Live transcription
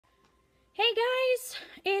Hey guys,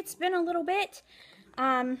 it's been a little bit,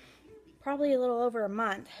 probably a little over a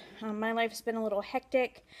month. My life's been a little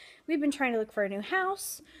hectic. We've been trying to look for a new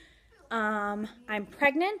house. I'm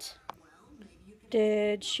pregnant.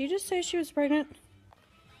 Did she just say she was pregnant?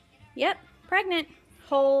 Yep, pregnant.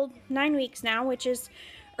 Whole 9 weeks now, which is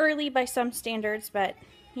early by some standards, but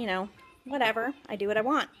you know, whatever. I do what I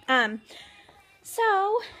want.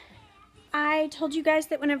 So I told you guys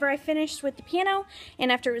that whenever I finished with the piano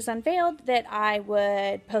and after it was unveiled that I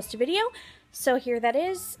would post a video. So here that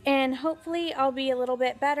is, and hopefully I'll be a little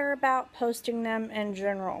bit better about posting them in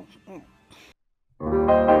general.